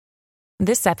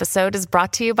This episode is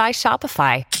brought to you by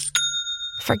Shopify.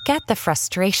 Forget the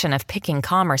frustration of picking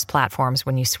commerce platforms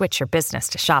when you switch your business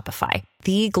to Shopify,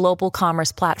 the global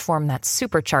commerce platform that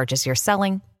supercharges your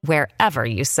selling wherever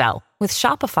you sell. With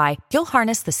Shopify, you'll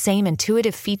harness the same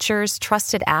intuitive features,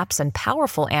 trusted apps, and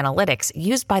powerful analytics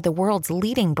used by the world's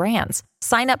leading brands.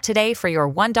 Sign up today for your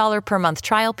 $1 per month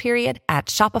trial period at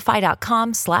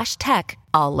shopify.com/tech,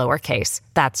 all lowercase.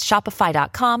 That's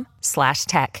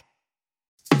shopify.com/tech.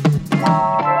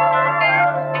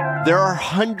 There are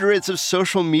hundreds of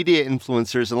social media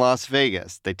influencers in Las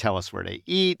Vegas. They tell us where to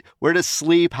eat, where to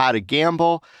sleep, how to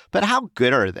gamble. But how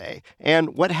good are they?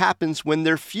 And what happens when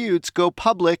their feuds go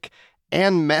public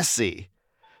and messy?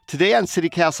 Today on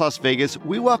CityCast Las Vegas,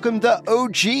 we welcome the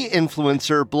OG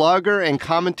influencer, blogger, and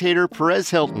commentator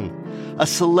Perez Hilton. A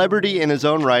celebrity in his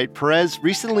own right, Perez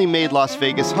recently made Las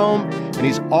Vegas home, and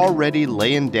he's already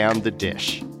laying down the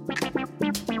dish.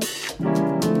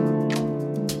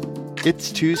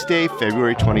 It's Tuesday,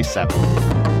 February 27th.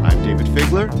 I'm David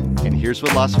Figler, and here's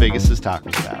what Las Vegas is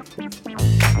talking about.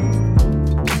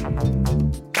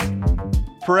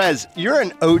 Perez, you're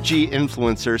an OG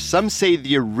influencer, some say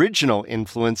the original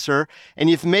influencer, and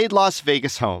you've made Las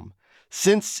Vegas home.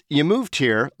 Since you moved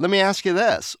here, let me ask you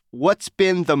this. What's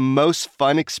been the most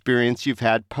fun experience you've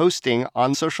had posting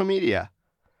on social media?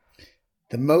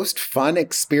 The most fun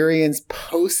experience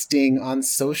posting on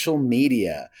social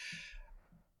media.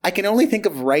 I can only think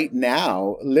of right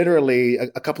now. Literally,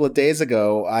 a couple of days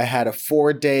ago, I had a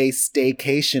 4-day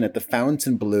staycation at the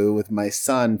Fontainebleau with my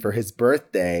son for his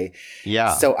birthday.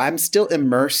 Yeah. So I'm still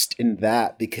immersed in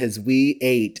that because we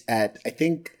ate at, I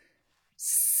think,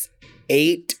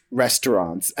 8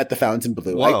 restaurants at the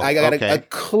Fontainebleau. Whoa, I got okay. a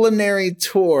culinary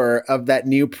tour of that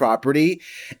new property.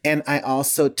 And I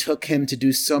also took him to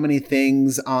do so many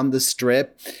things on the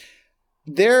Strip.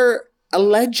 There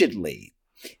allegedly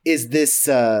is this,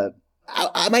 I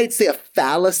might say, a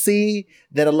fallacy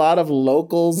that a lot of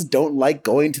locals don't like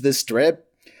going to the Strip.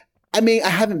 I mean, I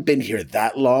haven't been here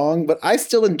that long, but I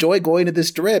still enjoy going to the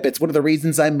Strip. It's one of the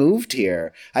reasons I moved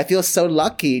here. I feel so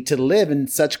lucky to live in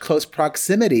such close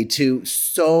proximity to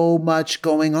so much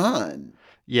going on.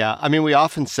 Yeah, I mean, we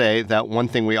often say that one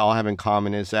thing we all have in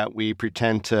common is that we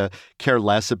pretend to care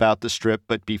less about the Strip,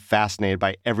 but be fascinated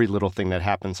by every little thing that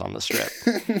happens on the Strip.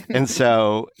 And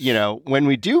so, you know, when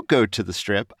we do go to the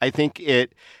Strip, I think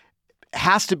it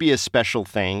has to be a special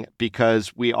thing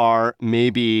because we are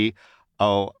maybe,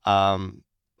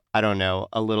 I don't know,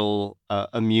 a little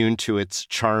immune to its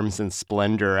charms and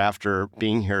splendor after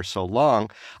being here so long.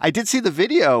 I did see the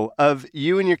video of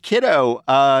you and your kiddo.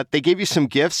 They gave you some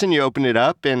gifts and you opened it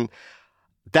up, and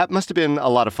that must have been a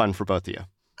lot of fun for both of you.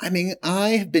 I mean,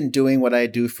 I've been doing what I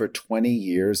do for 20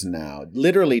 years now,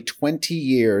 literally 20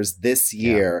 years this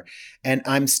year, and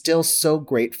I'm still so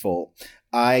grateful.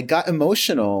 I got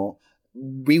emotional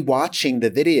rewatching the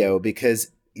video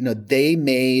because, you know, they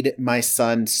made my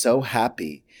son so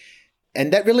happy.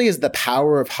 And that really is the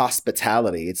power of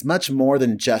hospitality. It's much more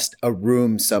than just a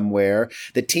room somewhere.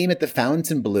 The team at the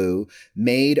Fontainebleau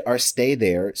made our stay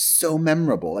there so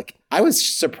memorable. Like, I was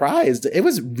surprised. It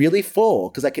was really full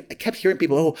because I kept hearing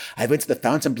people, oh, I went to the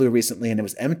Fontainebleau recently and it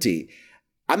was empty.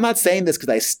 I'm not saying this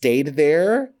because I stayed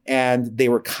there and they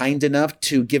were kind enough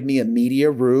to give me a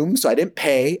media room. So I didn't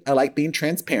pay. I like being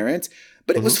transparent.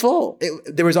 But it was full.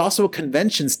 There was also a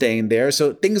convention staying there.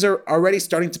 So things are already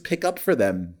starting to pick up for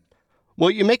them. Well,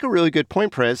 you make a really good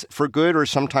point, Perez. For good or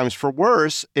sometimes for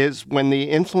worse is when the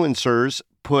influencers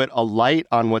put a light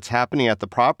on what's happening at the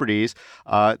properties,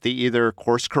 they either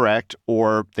course correct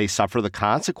or they suffer the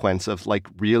consequence of like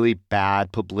really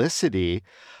bad publicity.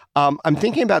 I'm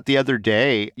thinking about the other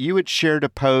day, you had shared a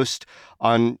post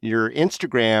on your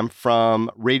Instagram from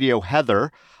Radio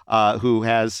Heather, who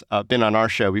has been on our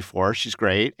show before. She's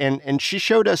great. And she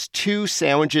showed us 2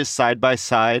 sandwiches side by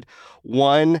side,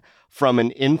 one from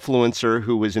an influencer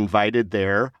who was invited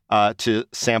there to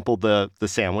sample the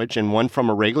sandwich, and one from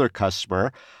a regular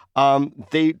customer.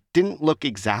 They didn't look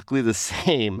exactly the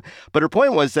same, but her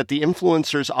point was that the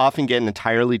influencers often get an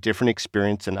entirely different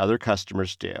experience than other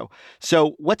customers do.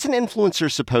 So what's an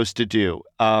influencer supposed to do?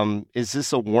 Is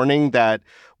this a warning that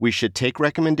we should take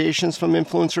recommendations from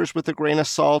influencers with a grain of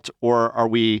salt, or are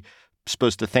we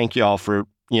supposed to thank you all for,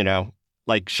 you know,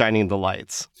 like shining the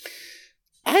lights?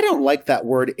 I don't like that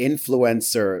word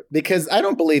influencer because I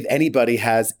don't believe anybody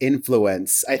has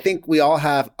influence. I think we all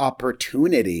have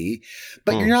opportunity,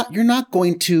 but you're not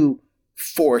going to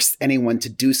force anyone to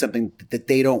do something that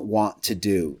they don't want to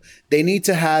do. They need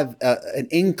to have an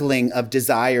inkling of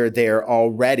desire there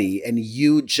already, and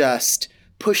you just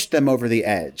push them over the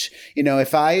edge. You know,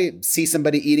 if I see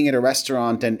somebody eating at a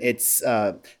restaurant and it's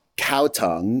cow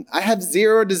tongue. I have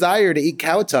zero desire to eat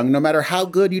cow tongue, no matter how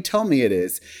good you tell me it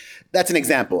is. That's an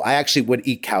example. I actually would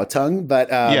eat cow tongue, but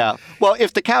yeah. Well,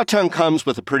 if the cow tongue comes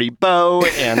with a pretty bow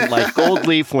and like gold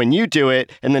leaf when you do it,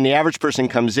 and then the average person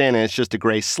comes in and it's just a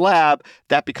gray slab,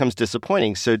 that becomes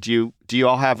disappointing. So do you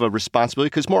all have a responsibility?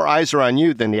 Because more eyes are on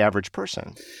you than the average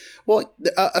person. Well,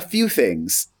 a few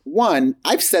things. One,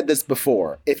 I've said this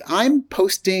before. If I'm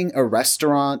posting a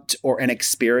restaurant or an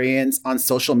experience on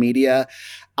social media,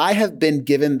 I have been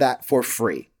given that for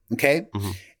free. Okay.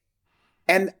 Mm-hmm.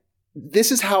 And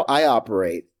this is how I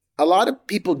operate. A lot of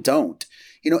people don't.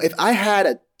 If I had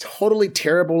a totally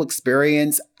terrible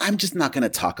experience, I'm just not going to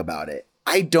talk about it.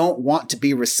 I don't want to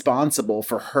be responsible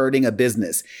for hurting a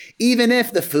business, even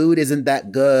if the food isn't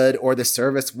that good or the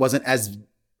service wasn't as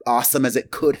awesome as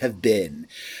it could have been.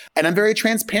 And I'm very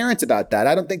transparent about that.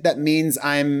 I don't think that means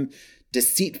I'm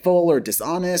deceitful or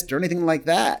dishonest or anything like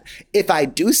that. If I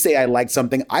do say I liked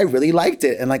something, I really liked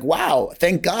it. And like, wow,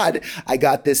 thank God I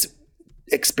got this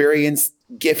experience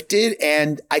gifted,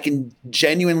 and I can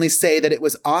genuinely say that it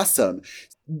was awesome.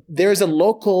 There's a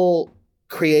local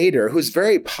creator who's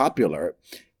very popular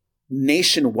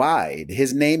nationwide.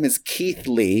 His name is Keith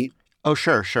Lee. Oh,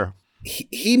 sure.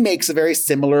 He makes a very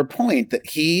similar point that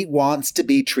he wants to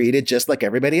be treated just like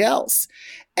everybody else.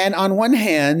 And on one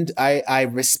hand, I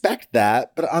respect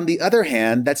that. But on the other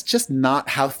hand, that's just not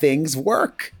how things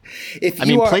work.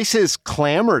 Places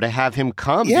clamor to have him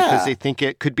come because they think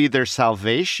it could be their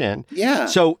salvation. Yeah.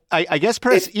 So I guess,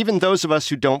 Perez, even those of us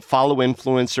who don't follow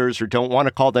influencers or don't want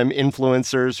to call them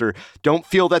influencers or don't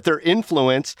feel that they're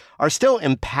influenced are still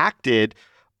impacted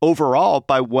overall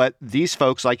by what these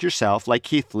folks like yourself, like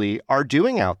Keith Lee, are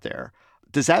doing out there.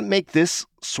 Does that make this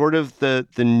sort of the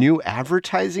new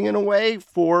advertising in a way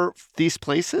for these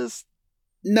places?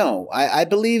 No, I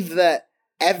believe that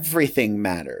everything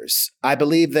matters. I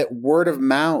believe that word of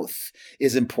mouth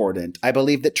is important. I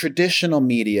believe that traditional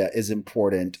media is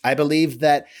important. I believe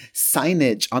that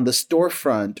signage on the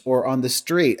storefront or on the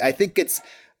street, I think it's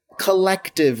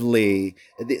collectively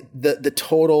the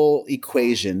total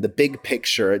equation, the big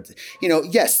picture.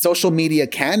 Yes, social media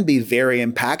can be very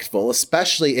impactful,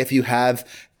 especially if you have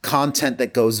content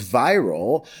that goes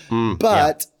viral,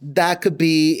 but that could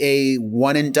be a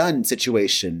one and done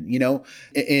situation.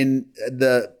 In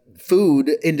the food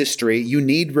industry, you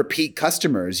need repeat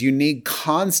customers. You need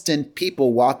constant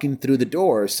people walking through the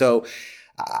door. So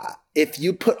if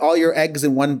you put all your eggs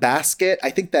in one basket, I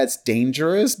think that's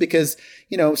dangerous because,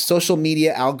 social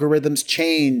media algorithms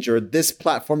change or this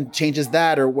platform changes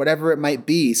that or whatever it might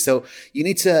be. So you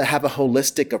need to have a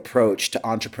holistic approach to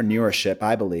entrepreneurship,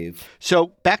 I believe. So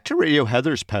back to Radio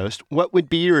Heather's post, what would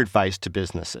be your advice to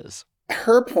businesses?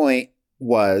 Her point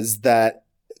was that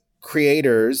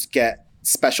creators get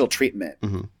special treatment.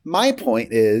 Mm-hmm. My point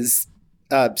is,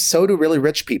 so do really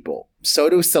rich people. So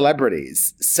do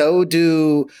celebrities. So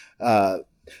do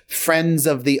friends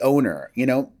of the owner.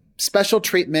 Special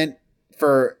treatment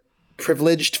for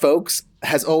privileged folks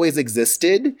has always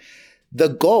existed. The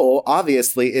goal,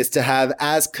 obviously, is to have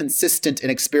as consistent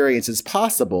an experience as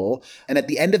possible. And at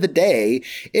the end of the day,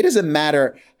 it doesn't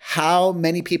matter how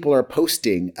many people are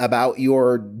posting about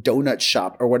your donut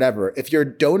shop or whatever. If your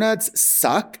donuts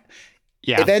suck,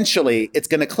 eventually it's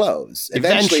going to close.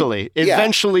 Eventually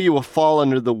you will fall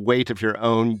under the weight of your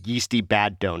own yeasty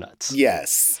bad donuts.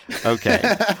 Yes. Okay.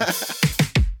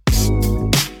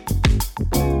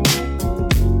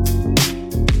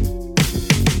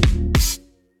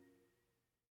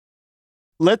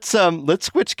 Let's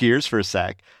switch gears for a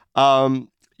sec.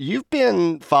 You've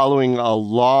been following a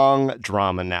long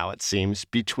drama now, it seems,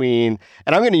 between,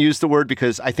 and I'm going to use the word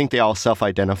because I think they all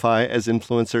self-identify as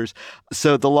influencers.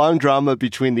 So the long drama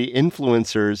between the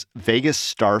influencers, Vegas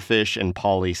Starfish and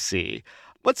Pauly C.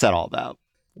 What's that all about?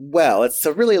 Well, it's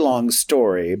a really long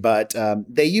story, but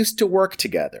they used to work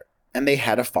together. And they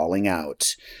had a falling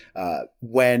out.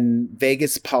 When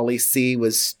Vegas Pauly C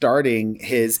was starting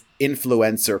his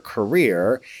influencer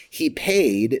career, he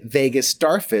paid Vegas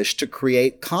Starfish to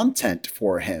create content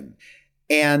for him.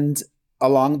 And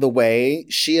along the way,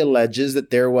 she alleges that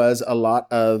there was a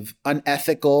lot of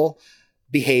unethical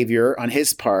behavior on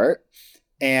his part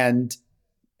and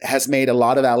has made a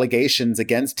lot of allegations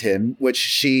against him, which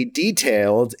she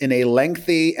detailed in a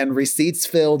lengthy and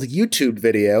receipts-filled YouTube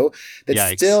video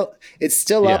that's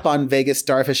still up on Vegas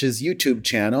Starfish's YouTube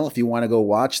channel if you want to go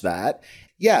watch that.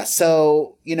 Yeah,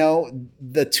 so,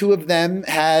 the two of them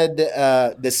had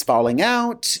this falling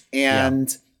out,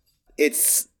 and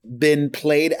it's been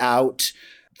played out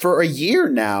for a year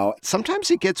now. Sometimes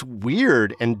it gets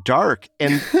weird and dark,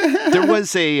 and there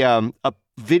was a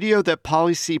video that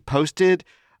Pauly C posted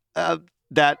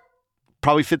that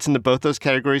probably fits into both those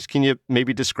categories. Can you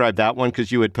maybe describe that one?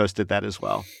 Because you had posted that as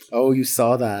well. Oh, you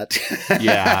saw that.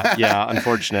 Yeah,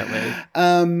 unfortunately.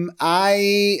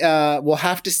 I will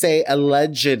have to say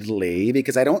allegedly,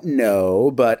 because I don't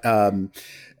know, but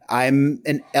I'm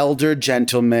an elder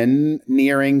gentleman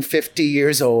nearing 50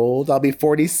 years old. I'll be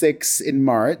 46 in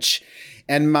March.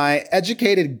 And my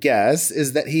educated guess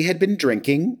is that he had been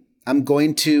drinking. I'm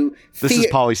going to... This is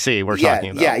Pauly C. we're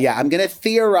talking about. Yeah. I'm going to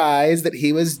theorize that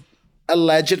he was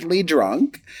allegedly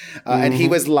drunk and he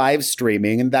was live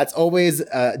streaming. And that's always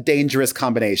a dangerous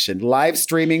combination. Live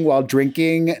streaming while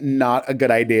drinking, not a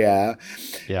good idea.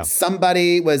 Yeah.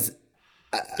 Somebody was...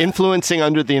 influencing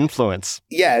under the influence.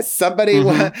 Yes, somebody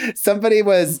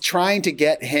was trying to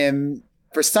get him.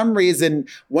 For some reason,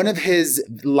 one of his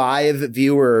live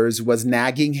viewers was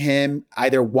nagging him,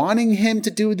 either wanting him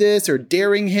to do this or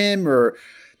daring him, or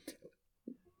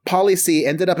Pauly C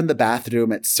ended up in the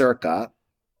bathroom at Circa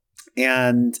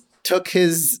and took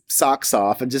his socks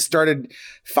off and just started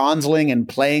fondling and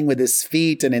playing with his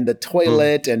feet and in the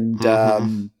toilet. And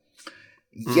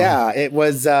it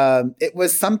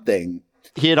was something.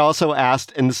 He had also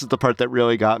asked, and this is the part that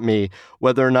really got me,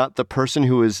 whether or not the person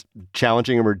who was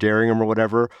challenging him or daring him or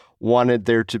whatever wanted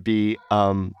there to be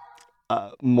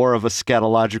more of a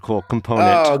scatological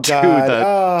component to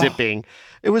the dipping.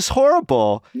 It was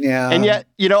horrible. Yeah. And yet,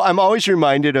 I'm always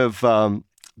reminded of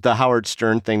the Howard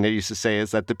Stern thing that he used to say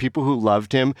is that the people who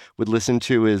loved him would listen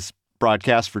to his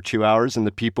broadcast for 2 hours, and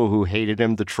the people who hated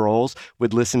him, the trolls,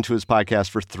 would listen to his podcast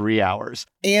for 3 hours.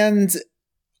 And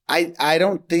I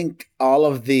don't think all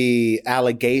of the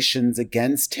allegations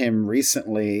against him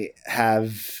recently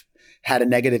have had a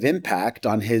negative impact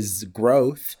on his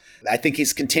growth. I think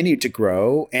he's continued to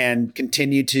grow and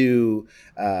continue to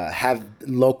have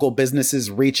local businesses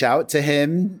reach out to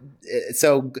him.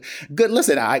 So good.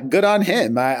 Listen, good on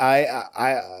him.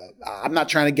 I'm not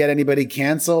trying to get anybody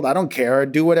canceled. I don't care.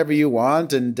 Do whatever you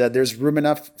want, and there's room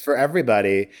enough for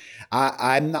everybody.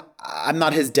 I'm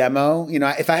not his demo.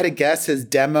 If I had to guess, his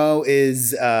demo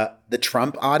is the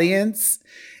Trump audience.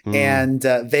 And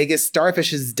Vegas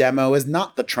Starfish's demo is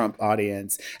not the Trump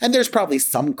audience. And there's probably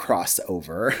some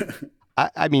crossover.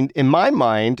 I mean, in my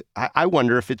mind, I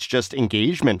wonder if it's just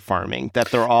engagement farming, that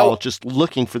they're all just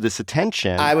looking for this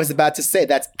attention. I was about to say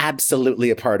that's absolutely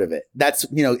a part of it. That's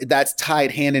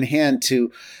tied hand in hand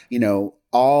to,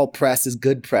 all press is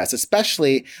good press,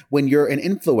 especially when you're an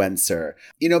influencer,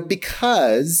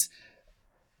 because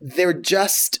they're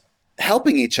just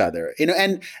helping each other,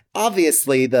 and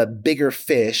obviously the bigger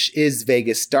fish is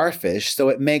Vegas Starfish. So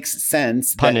it makes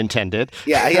sense. Pun intended.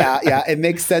 Yeah. It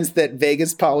makes sense that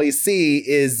Vegas Pauly C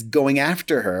is going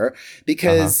after her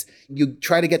because you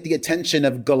try to get the attention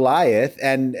of Goliath,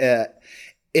 and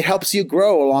it helps you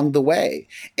grow along the way.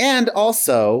 And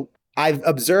also, I've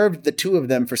observed the two of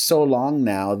them for so long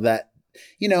now that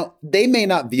they may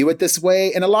not view it this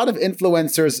way. And a lot of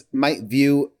influencers might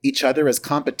view each other as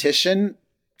competition.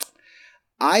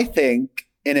 I think,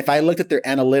 and if I looked at their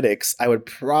analytics, I would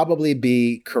probably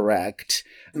be correct.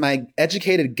 My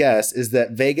educated guess is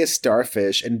that Vegas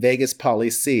Starfish and Vegas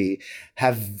Pauly C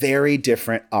have very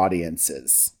different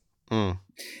audiences.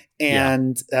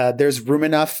 And there's room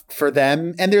enough for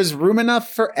them, and there's room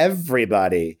enough for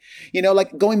everybody.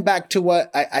 Like going back to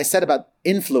what I said about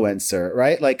influencer,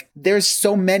 right? Like there's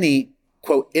so many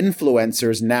quote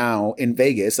influencers now in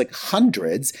Vegas, like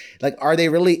hundreds. Like, are they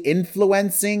really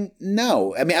influencing?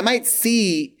 No. I mean, I might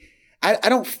see, I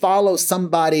don't follow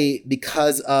somebody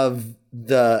because of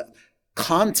the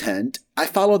content. I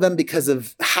follow them because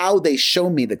of how they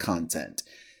show me the content.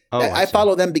 I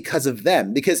follow them because of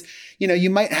them, because,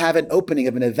 you might have an opening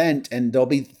of an event and there'll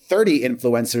be 30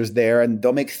 influencers there and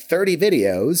they'll make 30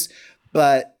 videos,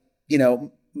 but,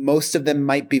 most of them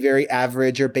might be very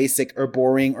average or basic or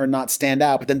boring or not stand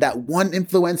out. But then that one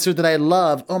influencer that I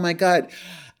love, oh my God,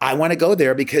 I want to go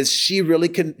there because she really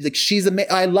can, like, she's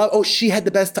amazing. She had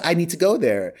the best, I need to go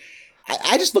there.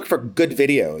 I just look for good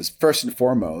videos first and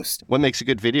foremost. What makes a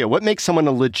good video? What makes someone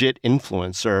a legit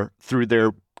influencer through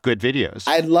their good videos?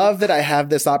 I love that I have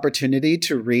this opportunity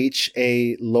to reach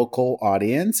a local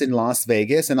audience in Las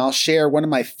Vegas. And I'll share one of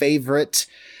my favorite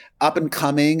up and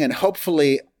coming and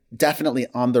hopefully definitely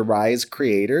on the rise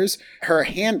creators. Her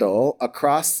handle on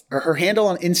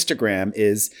Instagram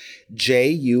is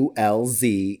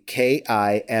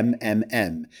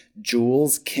JULZKIMMM,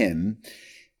 Jules Kim.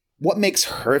 What makes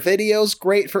her videos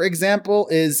great, for example,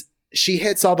 is she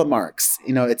hits all the marks.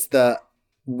 It's the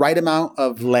right amount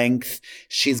of length.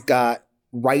 She's got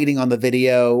writing on the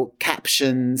video,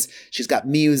 captions, she's got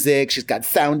music, she's got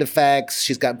sound effects,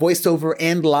 she's got voiceover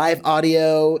and live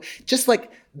audio. Just like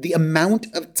the amount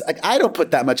of like, I don't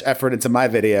put that much effort into my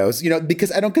videos,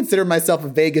 because I don't consider myself a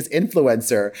Vegas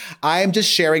influencer. I am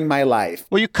just sharing my life.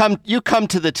 Well, you come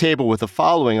to the table with a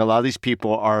following. A lot of these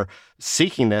people are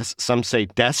seeking this, some say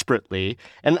desperately.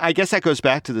 And I guess that goes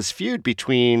back to this feud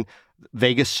between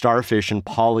Vegas Starfish and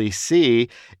Pauly C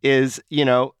is,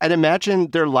 I'd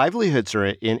imagine their livelihoods are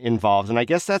involved. And I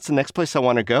guess that's the next place I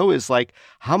want to go is like,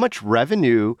 how much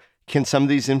revenue can some of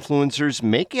these influencers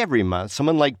make every month?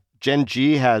 Someone like Jen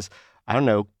G has, I don't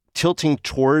know, tilting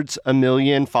towards 1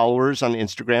 million followers on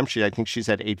Instagram. I think she's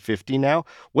at 850 now.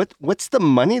 What's the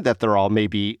money that they're all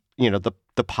maybe,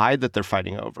 the pie that they're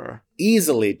fighting over?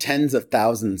 Easily tens of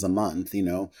thousands a month,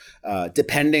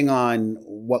 depending on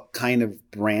what kind of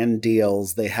brand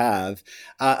deals they have.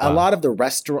 A lot of the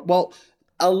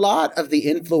a lot of the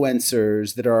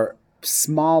influencers that are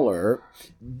smaller,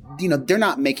 they're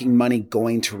not making money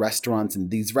going to restaurants,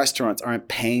 and these restaurants aren't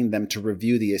paying them to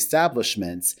review the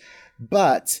establishments,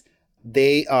 but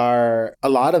they are, a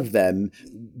lot of them,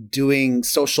 doing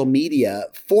social media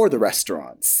for the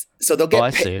restaurants. So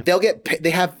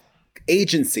they have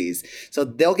agencies, so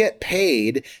they'll get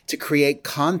paid to create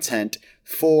content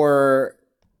for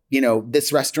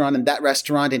this restaurant and that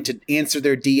restaurant, and to answer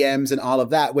their DMs and all of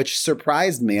that, which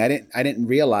surprised me. I didn't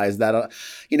realize that.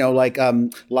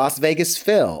 Las Vegas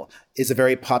Phil is a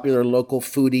very popular local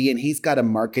foodie, and he's got a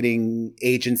marketing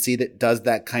agency that does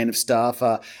that kind of stuff.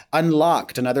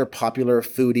 Unlocked, another popular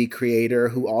foodie creator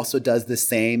who also does the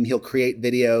same. He'll create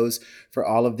videos for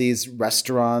all of these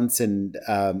restaurants and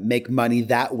make money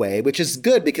that way, which is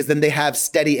good because then they have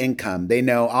steady income. They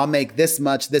know I'll make this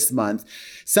much this month.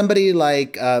 Somebody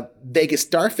like Vegas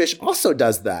Starfish also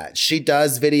does that. She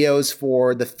does videos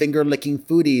for the Finger Licking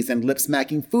Foodies and Lip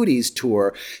Smacking Foodies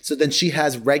tour. So then she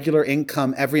has regular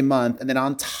income every month. And then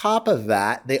on top of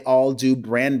that, they all do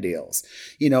brand deals.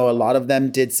 A lot of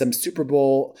them did some Super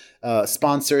Bowl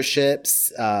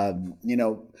sponsorships,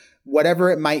 whatever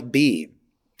it might be.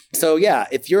 So yeah,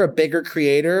 if you're a bigger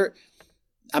creator,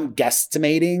 I'm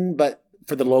guesstimating, but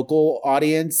for the local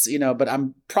audience, but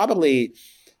I'm probably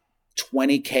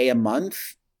 $20K a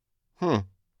month.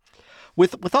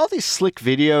 With all these slick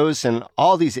videos and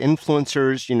all these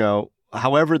influencers,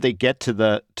 however they get to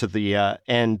the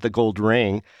end, the gold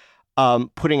ring,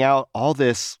 putting out all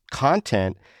this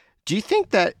content, do you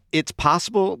think that it's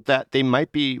possible that they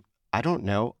might be, I don't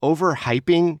know,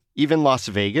 overhyping even Las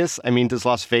Vegas? I mean,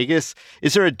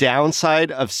 is there a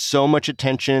downside of so much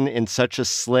attention in such a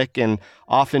slick and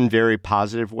often very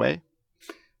positive way?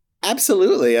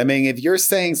 Absolutely. I mean, if you're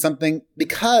saying something,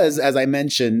 because as I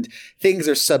mentioned, things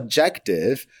are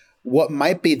subjective, what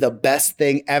might be the best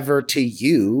thing ever to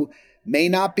you may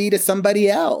not be to somebody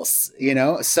else,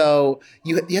 So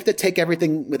you have to take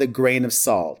everything with a grain of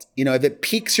salt. If it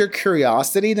piques your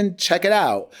curiosity, then check it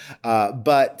out.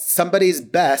 But somebody's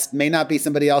best may not be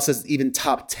somebody else's even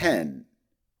top 10.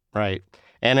 Right.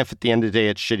 And if at the end of the day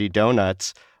it's shitty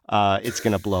donuts, it's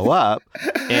going to blow up.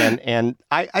 And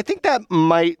I think that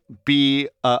might be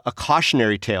a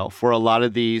cautionary tale for a lot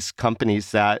of these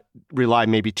companies that rely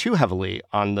maybe too heavily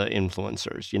on the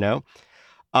influencers,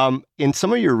 In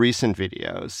some of your recent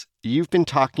videos, you've been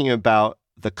talking about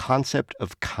the concept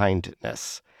of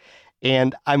kindness.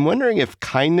 And I'm wondering if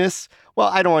kindness, well,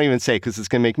 I don't want to even say because it's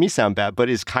going to make me sound bad, but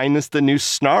is kindness the new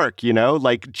snark,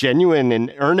 like genuine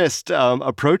and earnest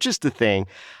approaches to things?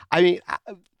 I mean,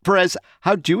 Perez,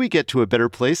 how do we get to a better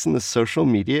place in the social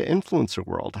media influencer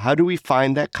world? How do we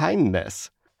find that kindness?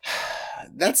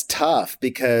 That's tough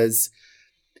because,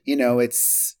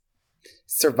 it's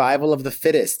survival of the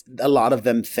fittest. A lot of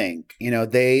them think,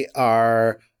 they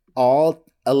are all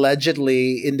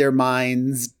allegedly in their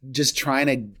minds just trying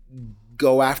to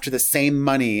go after the same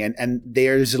money. And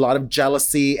there's a lot of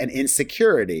jealousy and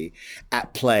insecurity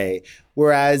at play.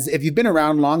 Whereas if you've been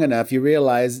around long enough, you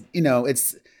realize,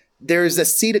 there's a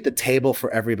seat at the table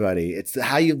for everybody. It's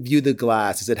how you view the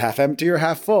glass. Is it half empty or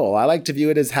half full? I like to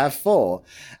view it as half full.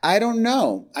 I don't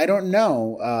know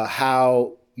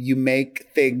how you make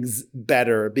things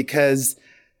better because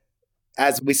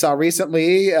as we saw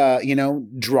recently,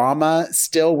 drama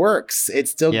still works. It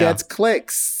still gets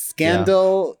clicks.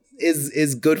 Scandal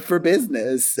is good for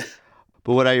business.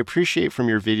 But what I appreciate from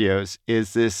your videos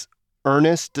is this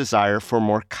earnest desire for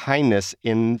more kindness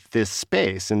in this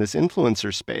space, in this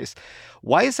influencer space.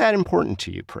 Why is that important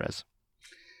to you, Perez?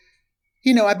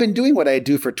 I've been doing what I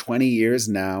do for 20 years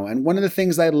now. And one of the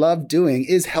things I love doing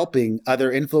is helping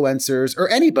other influencers or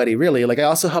anybody really. Like I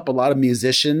also help a lot of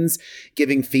musicians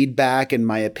giving feedback and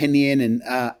my opinion. And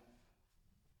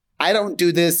I don't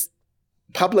do this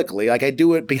publicly. Like I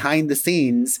do it behind the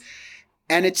scenes.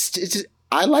 And it's just,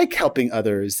 I like helping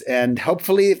others. And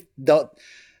hopefully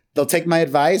they'll take my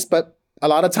advice, but a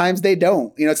lot of times they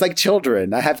don't. You know, it's like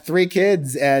children. I have 3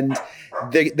 kids and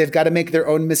they've got to make their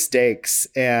own mistakes.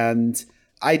 And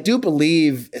I do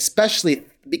believe, especially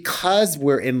because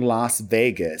we're in Las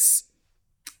Vegas,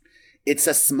 it's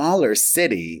a smaller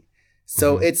city.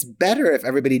 So it's better if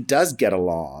everybody does get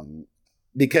along,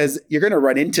 because you're going to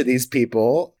run into these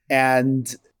people.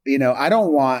 And, you know, I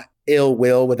don't want ill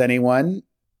will with anyone.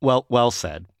 Well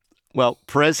said. Well,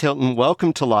 Perez Hilton,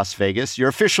 welcome to Las Vegas. You're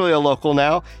officially a local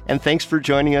now, and thanks for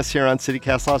joining us here on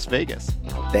CityCast Las Vegas.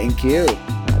 Thank you.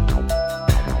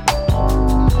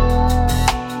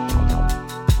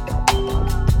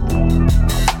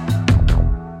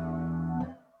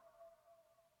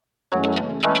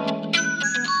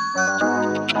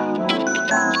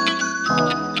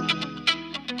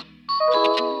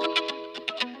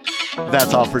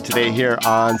 That's all for today here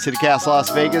on CityCast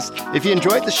Las Vegas. If you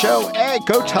enjoyed the show, hey,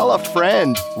 go tell a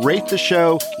friend, rate the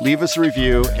show, leave us a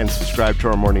review, and subscribe to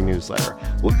our morning newsletter.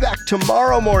 We'll be back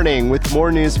tomorrow morning with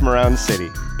more news from around the city.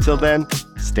 Till then,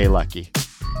 stay lucky.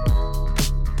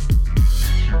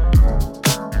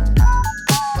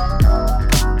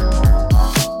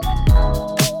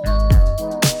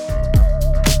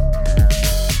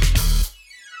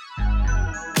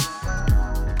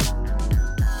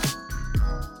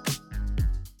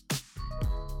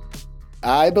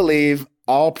 I believe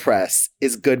all press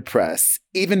is good press,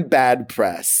 even bad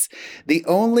press. The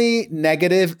only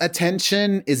negative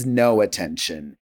attention is no attention.